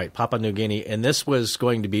Guinea. Right, Papua New Guinea. And this was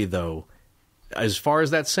going to be, though, as far as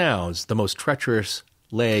that sounds, the most treacherous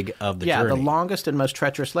leg of the journey. Yeah, the longest and most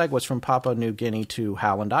treacherous leg was from Papua New Guinea to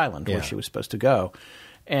Howland Island, where she was supposed to go.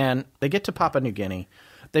 And they get to Papua New Guinea.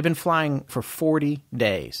 They've been flying for 40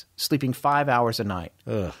 days, sleeping 5 hours a night.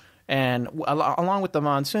 Ugh. And along with the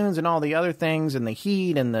monsoons and all the other things and the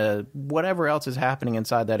heat and the whatever else is happening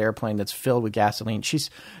inside that airplane that's filled with gasoline,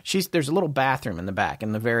 there's a little bathroom in the back.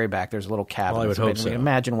 In the very back, there's a little cabin. Well, I would hope so.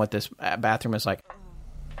 Imagine what this bathroom is like.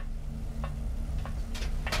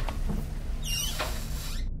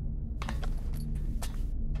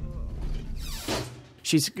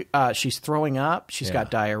 She's throwing up. She's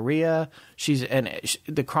got diarrhea.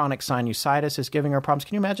 The chronic sinusitis is giving her problems.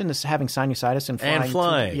 Can you imagine this, having sinusitis and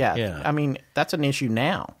flying? Yeah. I mean, that's an issue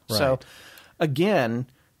now. Right. So, again,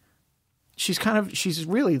 she's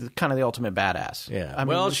really kind of the ultimate badass. Yeah. I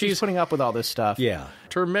mean, she's putting up with all this stuff. Yeah.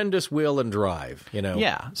 Tremendous will and drive. Pushing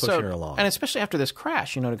her along. And especially after this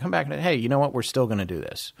crash, to come back and hey, you know what? We're still going to do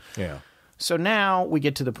this. Yeah. So now we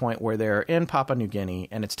get to the point where they're in Papua New Guinea,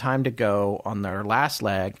 and it's time to go on their last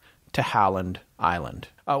leg to Howland Island.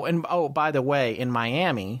 By the way, in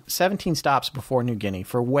Miami, 17 stops before New Guinea,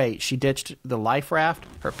 for weight, she ditched the life raft,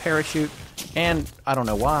 her parachute, and, I don't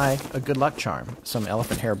know why, a good luck charm. Some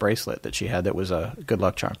elephant hair bracelet that she had that was a good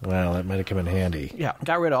luck charm. Well, that might have come in handy. Yeah,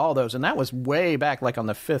 got rid of all those, and that was way back, on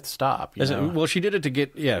the 5th stop. Well, she did it to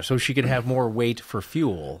get, so she could have more weight for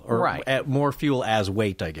fuel, or more fuel as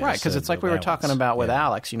weight, I guess. Right, because it's like we were talking about with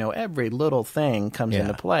Alex, every little thing comes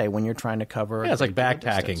into play when you're trying to cover. Yeah, it's like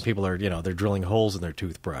backpacking. People are, they're drilling holes in their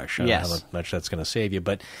toothbrush. I don't know how much that's going to save you.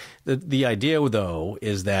 But the idea, though,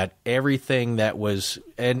 is that everything that was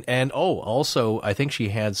 – also, I think she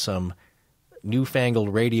had some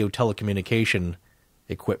newfangled radio telecommunication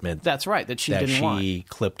equipment. That's right, that she didn't want. That she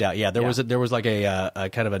clipped out. Yeah, there was like a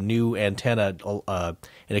kind of a new antenna, an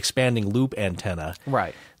expanding loop antenna.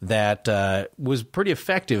 Right. That was pretty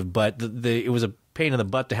effective, but it was a pain in the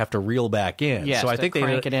butt to have to reel back in. Yes, so I think they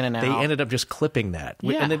ended up just clipping that.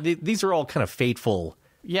 Yeah. And these are all kind of fateful.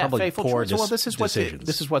 Fateful choices. Well,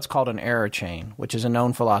 this is what's called an error chain, which is a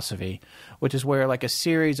known philosophy, which is where a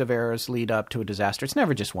series of errors lead up to a disaster. It's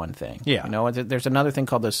never just one thing. Yeah. There's another thing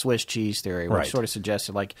called the Swiss cheese theory, which sort of suggests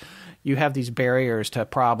you have these barriers to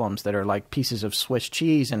problems that are like pieces of Swiss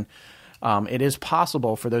cheese, and It is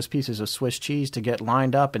possible for those pieces of Swiss cheese to get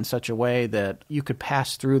lined up in such a way that you could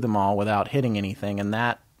pass through them all without hitting anything, and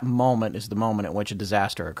that moment is the moment at which a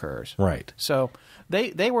disaster occurs. Right. So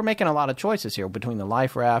they were making a lot of choices here between the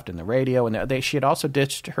life raft and the radio, and she had also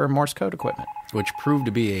ditched her Morse code equipment. Which proved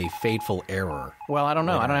to be a fateful error. Well, I don't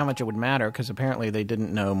know. I don't know how much it would matter, because apparently they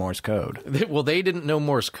didn't know Morse code. Well, they didn't know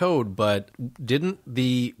Morse code, but didn't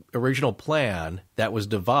the original plan that was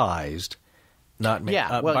devised by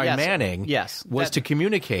Manning was to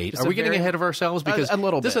communicate. Are we getting ahead of ourselves? Because a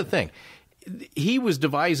little bit. This is the thing. He was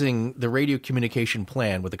devising the radio communication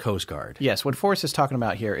plan with the Coast Guard. Yes, what Forrest is talking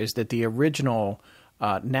about here is that the original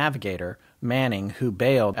navigator, Manning, who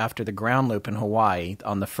bailed after the ground loop in Hawaii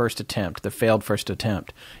on the failed first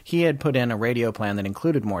attempt, he had put in a radio plan that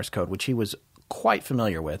included Morse code, which he was quite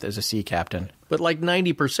familiar with as a sea captain. But like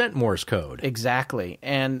 90% Morse code. Exactly.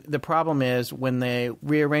 And the problem is when they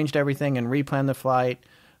rearranged everything and replanned the flight,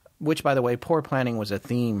 which, by the way, poor planning was a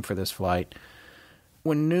theme for this flight,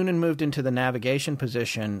 when Noonan moved into the navigation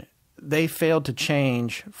position, they failed to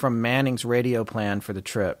change from Manning's radio plan for the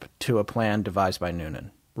trip to a plan devised by Noonan.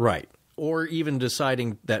 Right. Or even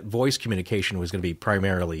deciding that voice communication was going to be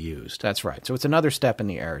primarily used. That's right. So it's another step in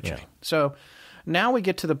the error chain. Yeah. So now we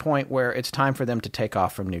get to the point where it's time for them to take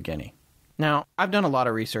off from New Guinea. Now, I've done a lot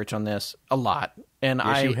of research on this, a lot. And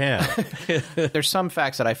yes, you have. There's some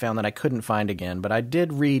facts that I found that I couldn't find again, but I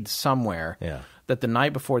did read somewhere that the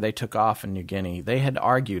night before they took off in New Guinea, they had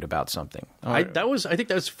argued about something. I think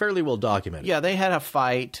that was fairly well documented. Yeah, they had a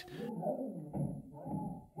fight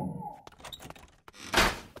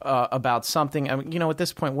about something. I mean, at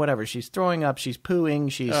this point, whatever. She's throwing up. She's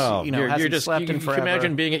pooing. She's hasn't slept in forever. You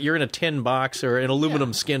can imagine you're in a tin box or an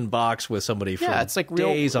aluminum skin box with somebody for it's like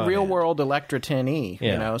days on real end. world Electra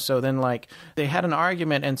 10E. So then they had an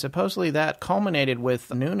argument, and supposedly that culminated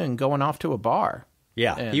with Noonan going off to a bar.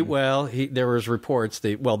 Yeah, there was reports.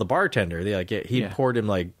 The bartender, he poured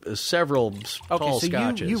him several tall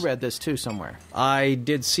scotches. You read this too somewhere. I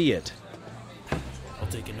did see it. I'll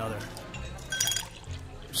take another.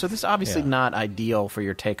 So this is obviously not ideal for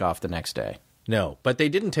your takeoff the next day. No, but they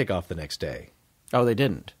didn't take off the next day. Oh, they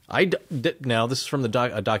didn't? Now, this is from a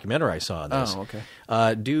documentary I saw on this. Oh,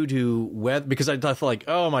 okay. Due to weather, because I thought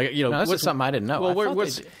oh my, this is something I didn't know.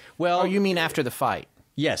 Well, you mean after the fight?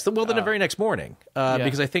 Yes. The very next morning,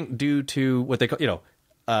 because I think due to what they call,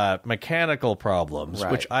 mechanical problems,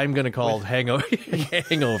 which I'm going to call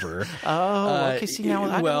hangover. Oh, okay. See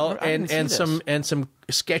now, and some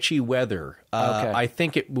sketchy weather. I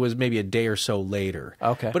think it was maybe a day or so later.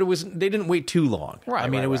 Okay, but they didn't wait too long. Right. I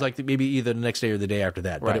mean, it was like maybe either the next day or the day after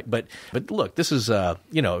that. Right. But look, this is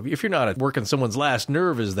if you're not working someone's last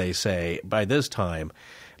nerve, as they say, by this time.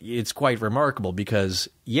 It's quite remarkable because,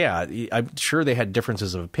 I'm sure they had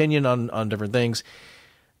differences of opinion on different things.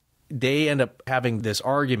 They end up having this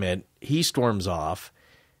argument. He storms off.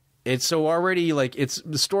 It's so already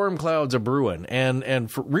the storm clouds are brewing and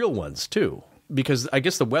for real ones too, because I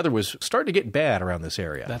guess the weather was starting to get bad around this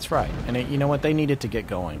area. That's right. And you know what? They needed to get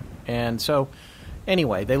going. And so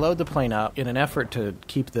anyway, they load the plane up in an effort to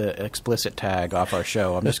keep the explicit tag off our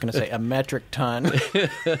show. I'm just going to say a metric ton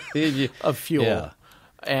of fuel. Yeah.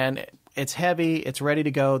 And it's heavy. It's ready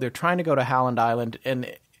to go. They're trying to go to Howland Island.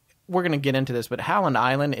 And we're going to get into this, but Howland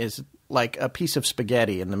Island is like a piece of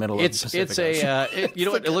spaghetti in the middle of the Pacific Ocean.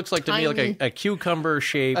 It looks like to me like a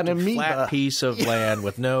cucumber-shaped flat piece of land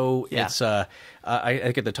with no. It's I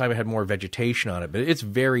think at the time it had more vegetation on it, but it's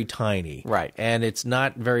very tiny, right? And it's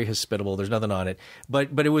not very hospitable. There's nothing on it, but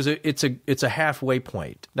it's a halfway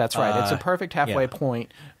point. That's right. It's a perfect halfway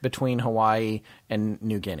point between Hawaii and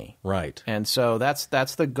New Guinea, right? And so that's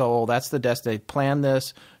the goal. That's the destination. They planned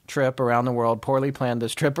this trip around the world, poorly planned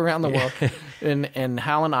this trip around the world, and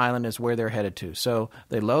Howland Island is where they're headed to. So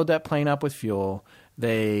they load that plane up with fuel.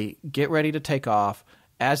 They get ready to take off.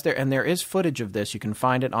 And there is footage of this. You can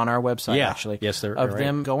find it on our website, actually. Yes, of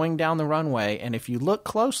them going down the runway. And if you look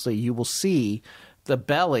closely, you will see the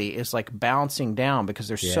belly is like bouncing down because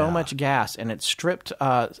there's so much gas, and it stripped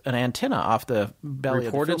an antenna off the belly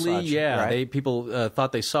of the fuselage. Reportedly, people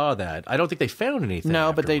thought they saw that. I don't think they found anything. No,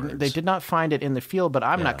 afterwards. but they did not find it in the field, but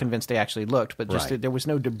I'm not convinced they actually looked. But just there was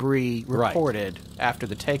no debris reported after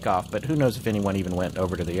the takeoff, but who knows if anyone even went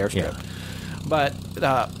over to the airstrip. Yeah. But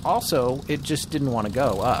also, it just didn't want to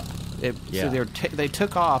go up. So they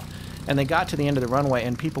took off, and they got to the end of the runway,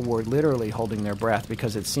 and people were literally holding their breath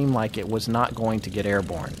because it seemed like it was not going to get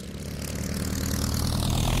airborne.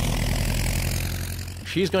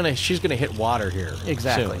 she's gonna hit water here.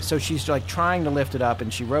 Exactly. soon. So she's like trying to lift it up,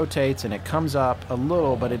 and she rotates, and it comes up a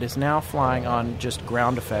little, but it is now flying on just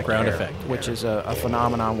ground effect air, which is a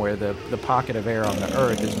phenomenon where the pocket of air on the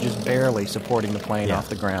Earth is just barely supporting the plane off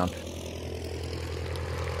the ground.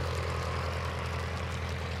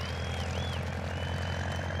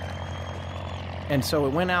 And so it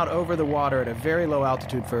went out over the water at a very low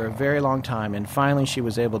altitude for a very long time, and finally she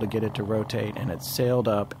was able to get it to rotate, and it sailed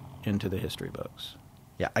up into the history books.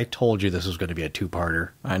 Yeah, I told you this was going to be a two-parter.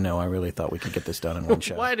 I know. I really thought we could get this done in one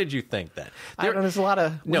show. Why did you think that? I don't know. There's a lot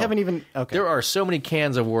of... We haven't even... Okay. There are so many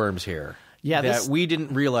cans of worms here that we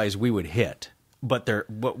didn't realize we would hit. But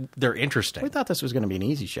they're interesting. We thought this was going to be an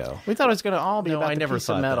easy show. We thought it was going to all be about the piece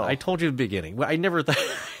of metal. I told you at the beginning. Well, I never thought...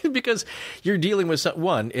 because you're dealing with...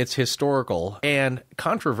 One, it's historical and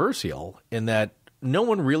controversial in that no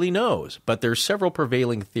one really knows. But there's several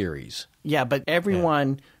prevailing theories. Yeah, but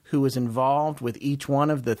everyone who is involved with each one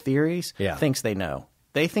of the theories thinks they know.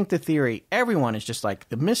 They think the theory... Everyone is just like,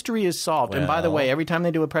 the mystery is solved. And by the way, every time they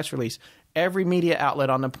do a press release... Every media outlet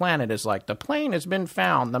on the planet is like, the plane has been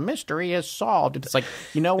found. The mystery is solved. It's like,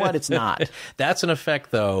 you know what? It's not. That's an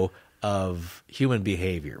effect, though, of human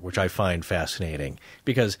behavior, which I find fascinating.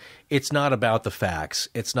 Because it's not about the facts.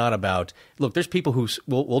 It's not about... Look, there's people who...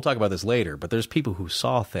 We'll talk about this later, but there's people who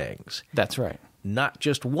saw things. That's right. Not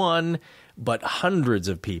just one, but hundreds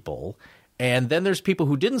of people. And then there's people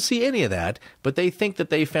who didn't see any of that, but they think that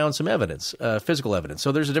they found some evidence, physical evidence.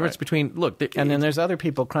 So there's a difference between, look... and then there's other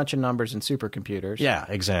people crunching numbers in supercomputers. Yeah,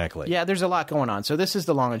 exactly. Yeah, there's a lot going on. So this is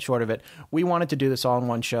the long and short of it. We wanted to do this all in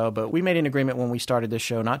one show, but we made an agreement when we started this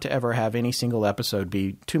show not to ever have any single episode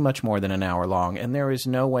be too much more than an hour long. And there is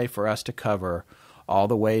no way for us to cover all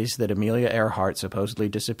the ways that Amelia Earhart supposedly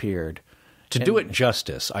disappeared. To do it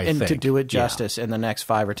justice, I think. And to do it justice in the next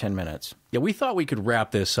 5 or 10 minutes. Yeah, we thought we could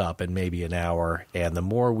wrap this up in maybe an hour, and the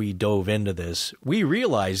more we dove into this, we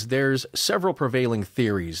realized there's several prevailing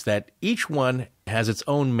theories that each one has its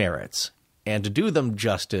own merits. And to do them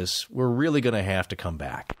justice, we're really going to have to come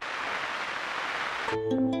back.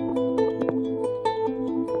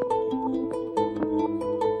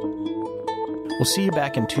 We'll see you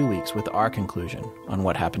back in 2 weeks with our conclusion on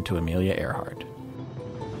what happened to Amelia Earhart.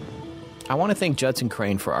 I want to thank Judson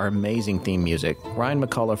Crane for our amazing theme music, Ryan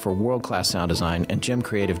McCullough for world-class sound design, and Jim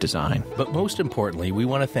Creative Design. But most importantly, we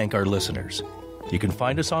want to thank our listeners. You can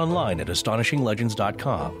find us online at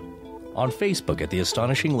astonishinglegends.com, on Facebook at the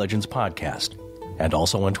Astonishing Legends Podcast, and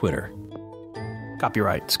also on Twitter.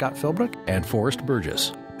 Copyright Scott Philbrook and Forrest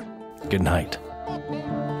Burgess. Good night.